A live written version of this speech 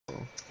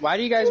Why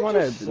do you guys want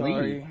to leave?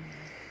 Sorry.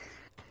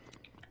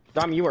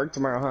 Dom, you work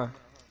tomorrow, huh?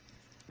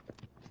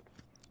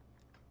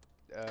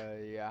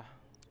 Yeah.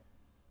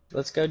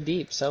 Let's go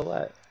deep. So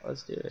what?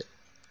 Let's do it.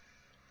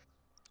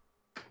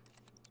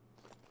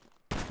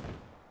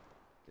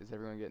 Is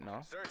everyone getting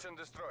off? Search and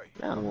destroy.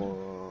 No.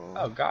 Whoa.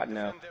 Oh God,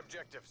 no. Defend the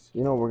objectives.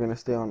 You know we're gonna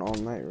stay on all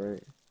night,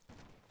 right?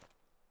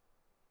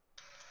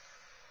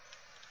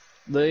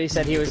 Louis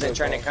said he wasn't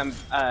trying to come.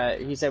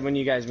 He said when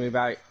you guys move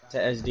out to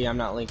SD, I'm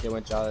not linking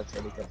with y'all. That's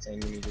what he kept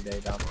saying to me today,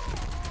 Dom.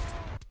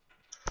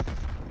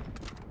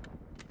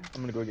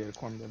 I'm gonna go get a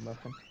cornbread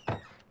muffin.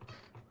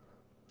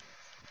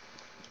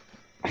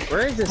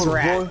 Where is this Quarter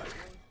rat? war.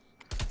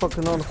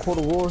 Fucking on the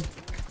quarter war.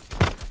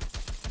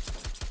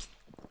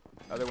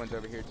 Other one's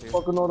over here too.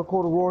 Fucking on the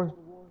quarter war.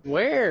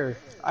 Where?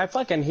 I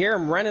fucking hear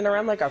him running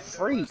around like a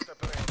freak.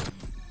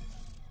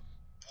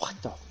 What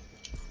the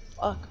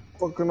fuck?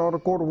 Fucking on the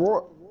quarter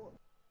war.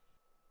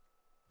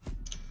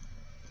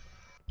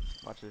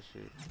 Watch this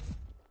shit.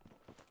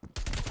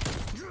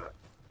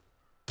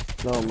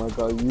 Oh my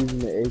god, you using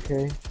the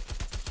AK?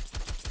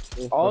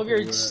 All of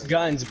your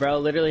guns, bro,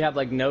 literally have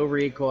like no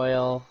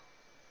recoil.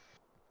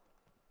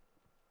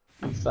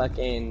 You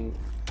fucking.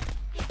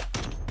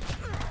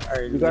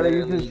 You gotta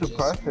use the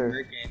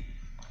suppressor.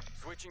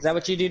 Is that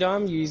what you do,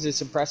 Dom? You use the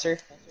suppressor?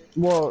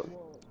 Well,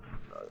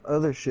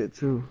 other shit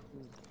too.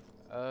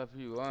 If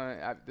you want,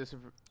 the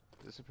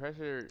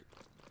suppressor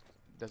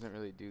doesn't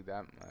really do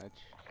that much.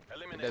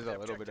 It does a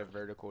little bit of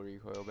vertical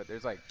recoil, but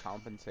there's like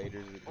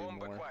compensators that do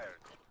more.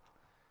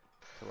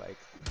 So like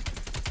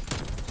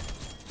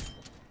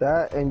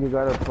that, and you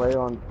gotta play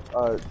on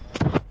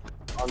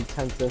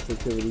 10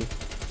 sensitivity.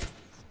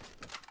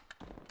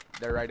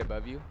 They're right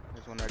above you.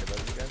 There's one right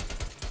above you guys.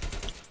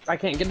 I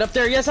can't get up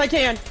there. Yes, I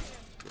can.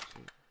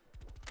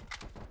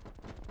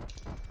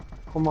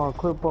 Come on,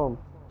 clip him.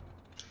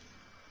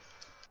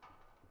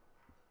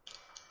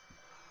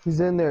 He's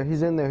in there,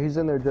 he's in there, he's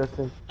in there,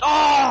 Justin.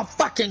 Oh,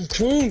 fucking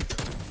king! Spy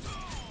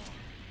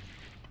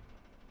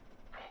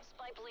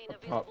plane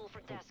available for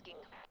tasking.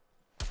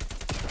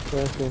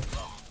 Justin.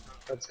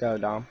 Let's go,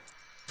 Dom.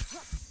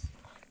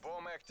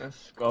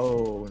 Let's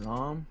go,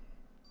 Nom.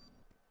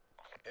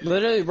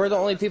 Literally, we're the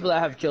only people that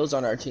have kills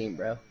on our team,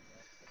 bro.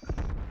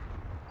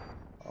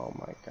 Oh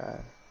my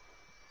god.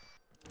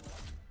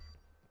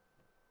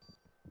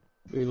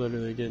 We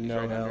literally get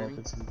no help.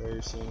 It's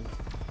embarrassing.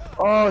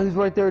 Oh, he's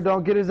right there,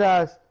 don't get his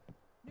ass.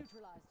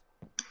 Neutralized.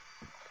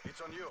 It's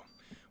on you.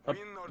 Win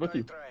or with die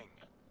you. trying.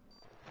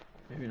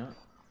 Maybe not.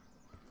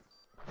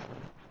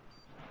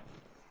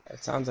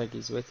 It sounds like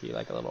he's with you,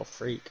 like a little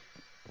freak.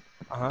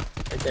 Right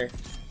there.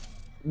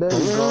 There you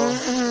go.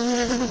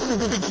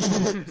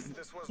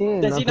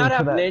 Does he not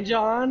have ninja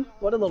on?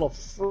 What a little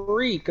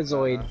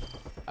freakazoid.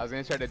 I was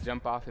gonna try to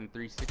jump off in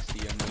 360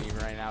 and then he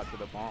ran out to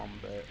the bomb,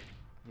 but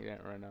he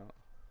didn't run out.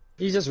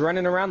 He's just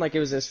running around like it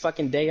was his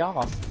fucking day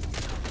off.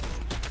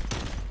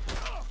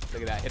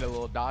 Look at that, hit a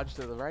little dodge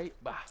to the right.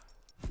 Bah.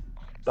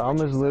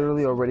 Dom is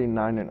literally already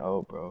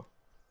 9-0, bro.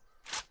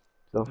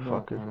 The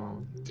fuck is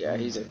wrong? Yeah,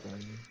 he's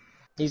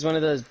one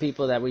of those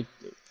people that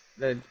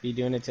that'd be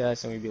doing it to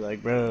us and we'd be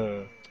like,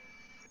 bro.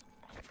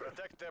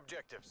 Protect the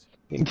objectives.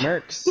 He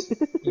mercs.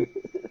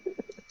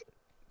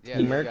 Yeah,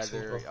 He these mercs guys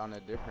are people. on a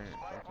different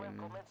fucking...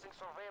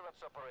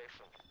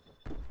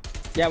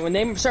 Yeah, when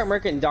they start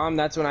merking Dom,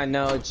 that's when I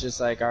know it's just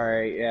like,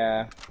 alright,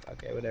 yeah,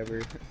 okay,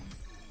 whatever.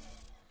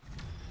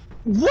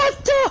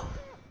 What the?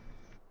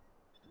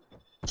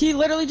 He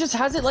literally just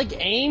has it like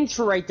aimed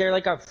for right there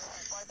like a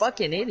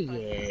fucking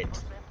idiot.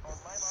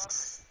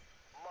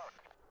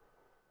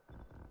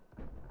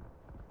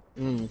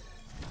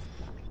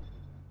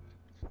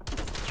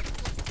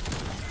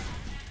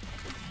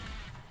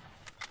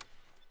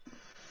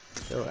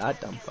 Kill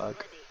that dumb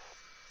fuck.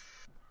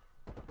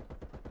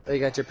 Oh, you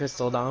got your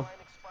pistol, Dom?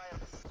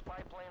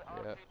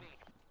 Yep.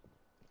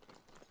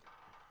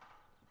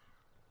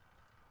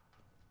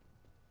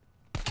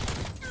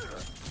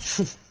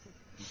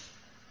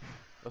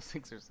 Those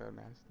things are so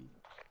nasty.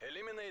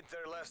 Eliminate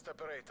their last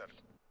operator.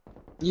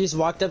 You just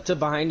walked up to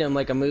behind him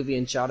like a movie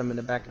and shot him in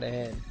the back of the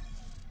head.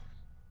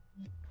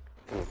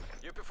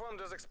 You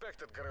performed as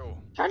expected, crew.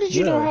 How did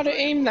you know how to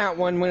aim that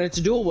one when it's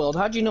dual wield?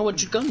 How'd you know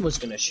what your gun was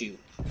gonna shoot?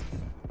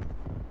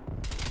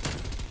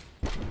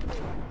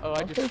 Oh,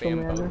 I just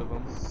spammed both of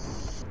them.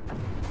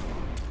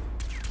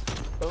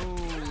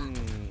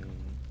 Boom.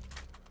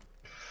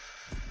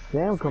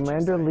 Damn,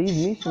 Commander, leave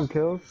me some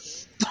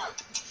kills.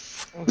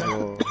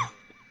 Whoa.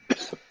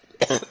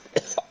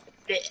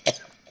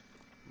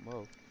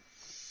 Whoa.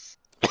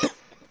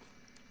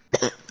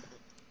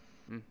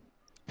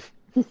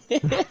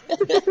 Eradicate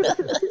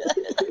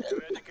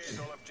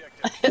all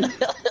objectives.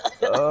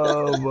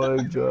 Oh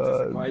my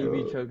god. Why you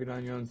be choking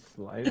on your own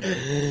slider?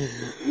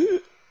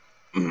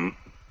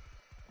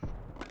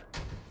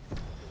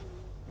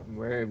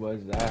 Where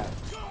was that?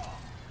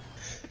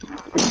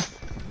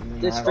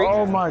 This freak,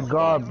 Oh my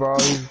god, bro.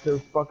 He's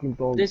just fucking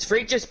throwing. this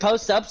freak just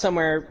posts up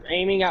somewhere,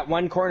 aiming at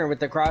one corner with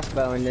the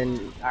crossbow, and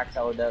then acts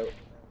hella dope.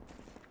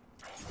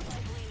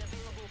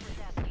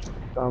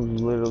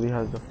 Literally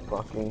has a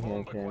fucking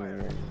hand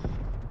cannon.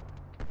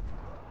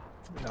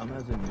 Dom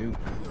has a nuke.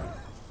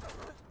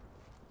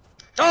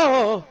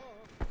 Oh!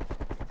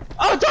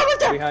 Oh, Dom right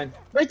there! Behind.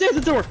 Right there,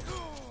 the door!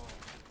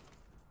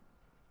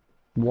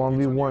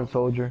 1v1,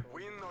 soldier.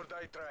 Win or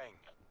die trying.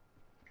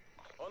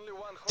 Only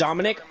one hostile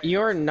Dominic, remains.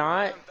 you're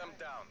not Hunt them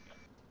down.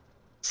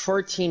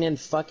 14 and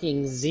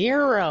fucking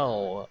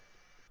 0.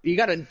 You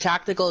got a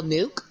tactical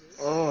nuke?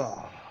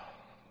 Ugh.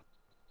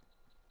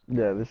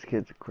 Yeah, this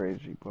kid's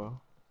crazy, bro.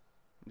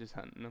 Just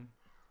hunting them.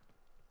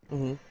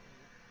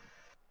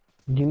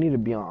 Mm-hmm. You need to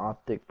be on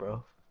optic,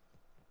 bro.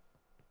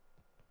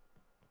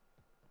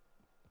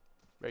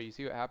 Bro, you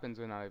see what happens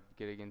when I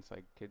get against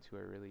like kids who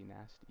are really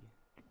nasty.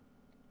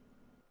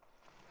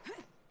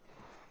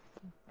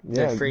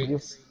 They're Yeah,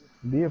 freaks.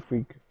 be a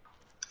freak.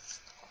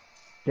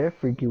 Get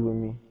freaky with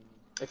me.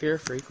 If you're a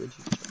freak, would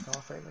you check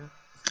off right now?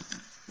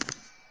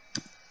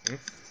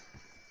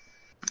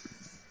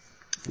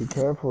 Be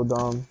careful,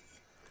 Dom.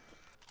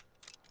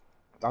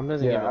 Dom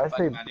doesn't Yeah, give a I fuck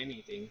say- about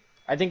anything.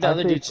 I think the I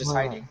other say dude's just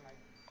plan. hiding.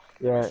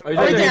 Yeah. Oh, he's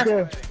right right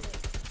there.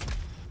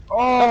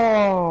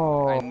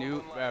 Oh! I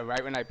knew,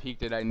 right when I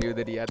peeked it, I knew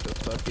that he had the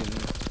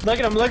fucking... Look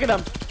at him, look at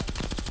him!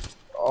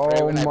 Oh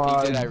Right when I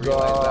my peeked it, I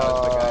realized that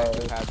was the guy god.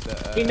 who had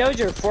the... He knows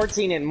you're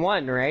 14 and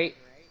 1, right?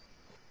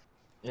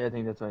 Yeah, I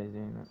think that's why he's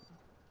doing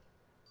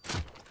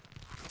that.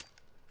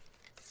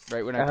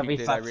 Right when I I hope he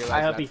peeked it, I fucks- realized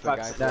I hope he that's the guy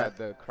fucks who it had up.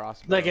 the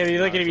crossbow. Look at me,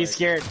 and I look at was him, he's like-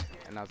 scared.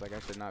 And I was like, I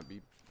should not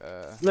be,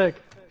 Look,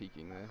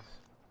 peeking this.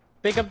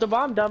 pick up the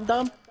bomb,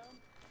 dum-dum.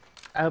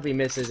 I hope he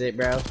misses it,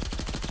 bro.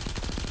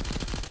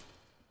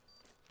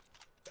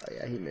 Oh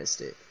yeah, he missed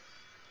it.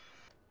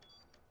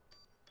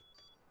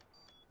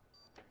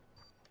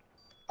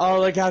 Oh,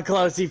 look how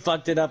close he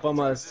fucked it up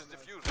almost.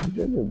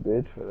 You're a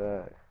bitch for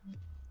that.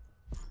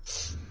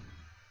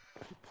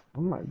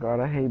 Oh my god,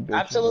 I hate bitches.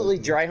 Absolutely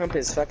like dry hump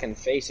his fucking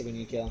face when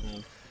you kill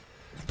him.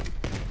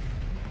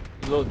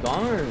 Little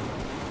darn.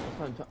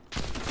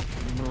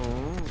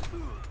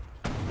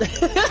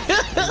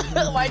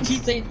 Why'd you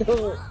say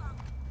no?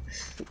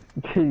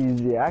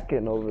 He's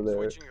yakking over there.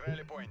 Switching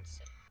rally points.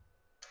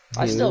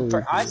 I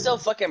still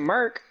fucking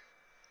murk.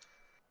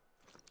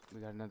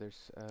 We got another,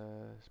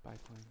 spy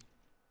plane.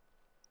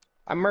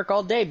 I murk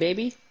all day,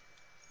 baby.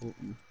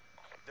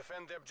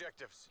 Defend the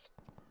objectives.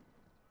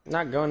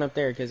 Not going up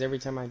there, because every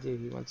time I do,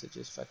 he wants to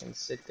just fucking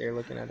sit there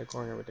looking at a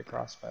corner with the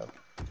crossbow.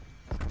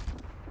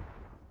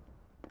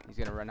 He's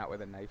gonna run out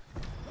with a knife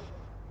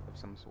of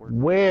some sort.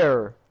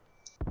 Where?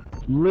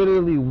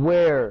 Literally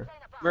where?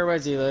 Where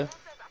was he, Lou?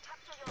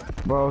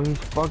 Bro, he's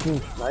fucking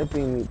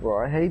sniping me,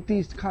 bro. I hate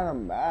these kind of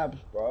maps,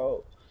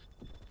 bro.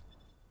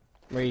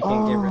 Where you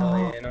can't get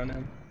really in on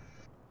him?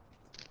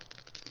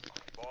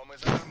 Bomb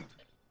is armed.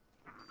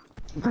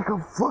 It's like a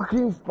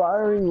fucking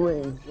firing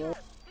range, bro.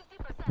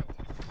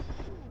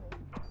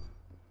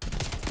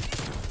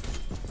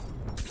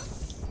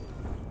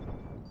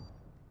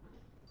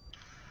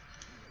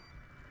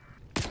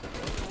 Only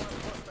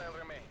one hostile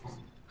remains.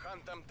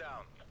 Hunt them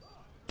down.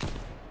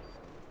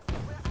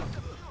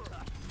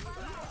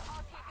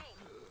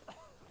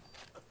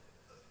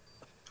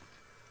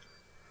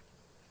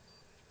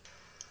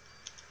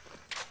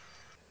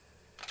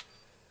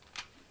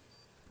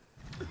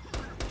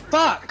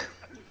 Fuck!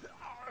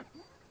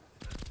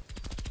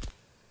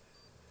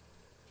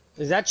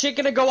 Is that shit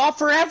gonna go off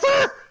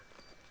forever?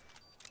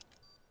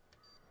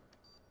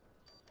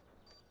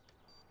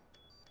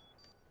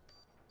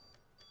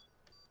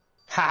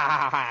 Ha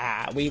ha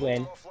ha ha! We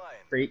win, Offline.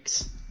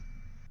 freaks.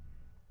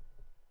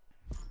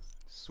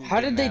 Swoop How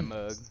in did that they-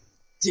 mug.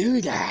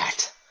 Do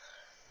that.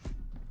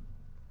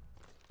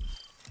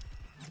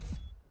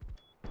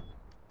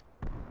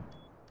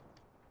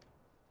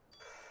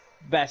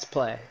 Best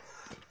play.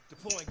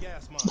 Deploying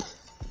gas mine.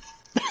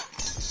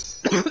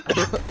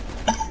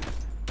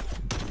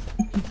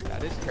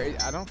 That is crazy.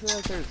 I don't feel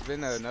like there's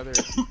been another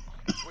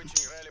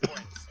Switching rally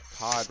points.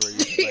 COD where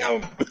you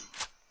can, like,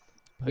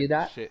 Do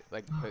that? shit,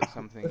 like put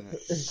something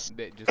that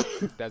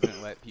just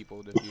doesn't let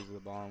people defuse the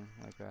bomb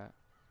like that.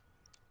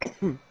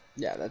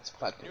 Yeah, that's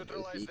fucking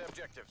Neutralize goofy. the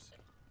objectives.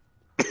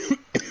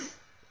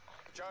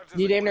 Charges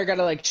You damn near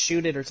gotta like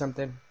shoot it or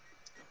something.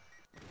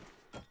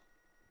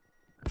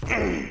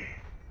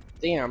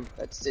 Damn,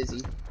 that's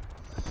dizzy.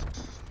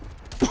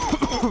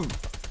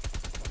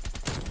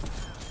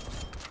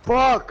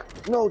 Fuck!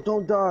 No,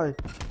 don't die.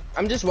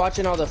 I'm just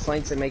watching all the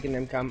flanks and making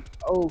them come.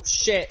 Oh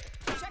shit!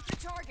 Check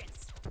your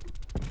targets.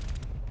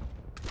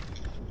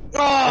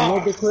 Oh,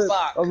 Unload the clip.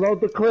 fuck!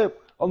 Unload the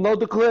clip. Unload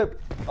the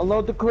clip.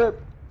 Unload the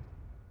clip.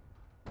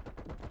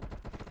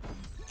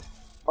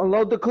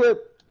 Unload the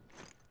clip.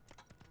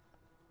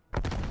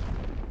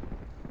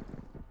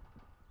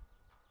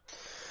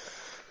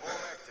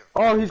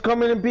 Oh, he's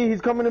coming in B.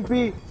 He's coming in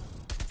B.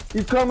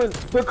 He's coming.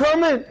 They're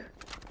coming.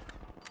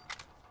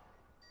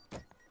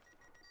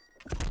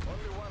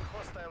 Only one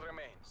hostile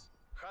remains.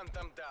 Hunt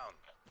them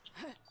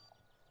down.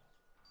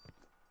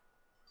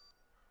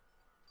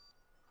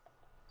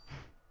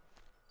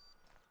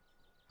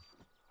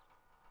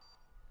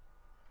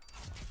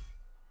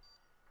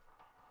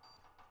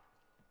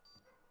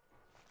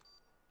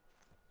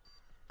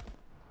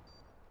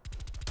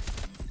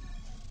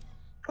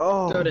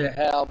 Oh. Go to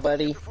hell,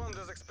 buddy. Performed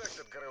as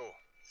expected, Gru.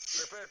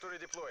 Prepare to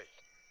redeploy.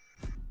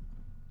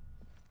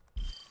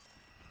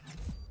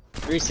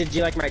 Reese, did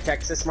you like my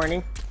text this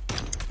morning?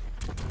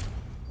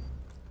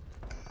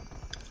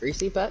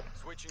 Reese, butt?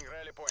 Switching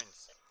rally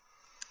points.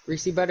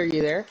 Reese, butt, are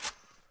you there?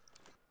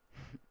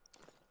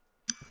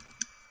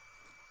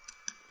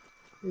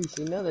 Reese,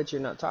 you know that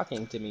you're not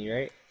talking to me,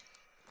 right?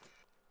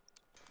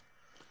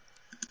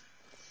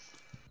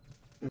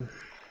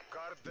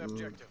 Guard the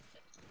objective.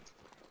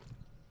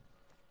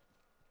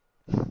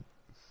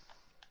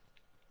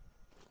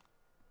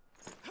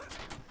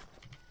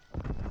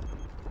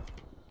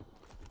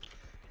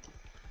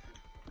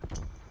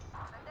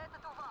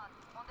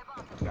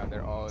 God,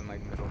 they're all in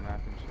like middle map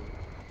and shit.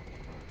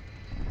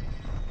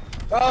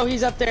 Oh,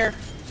 he's up there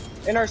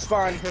in our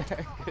spawn.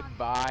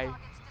 Goodbye.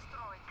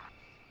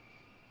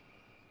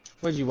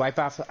 What, did you wipe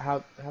off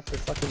half the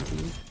fucking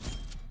team?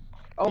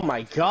 Oh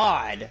my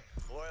god!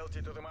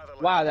 Loyalty to the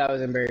motherland. Wow, that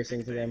was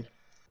embarrassing to them.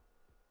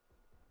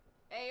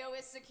 AO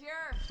is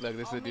secure. Look,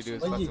 this is the dude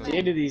who's What did you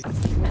fucking do to these?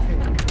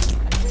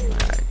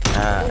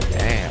 God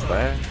damn,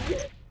 bud.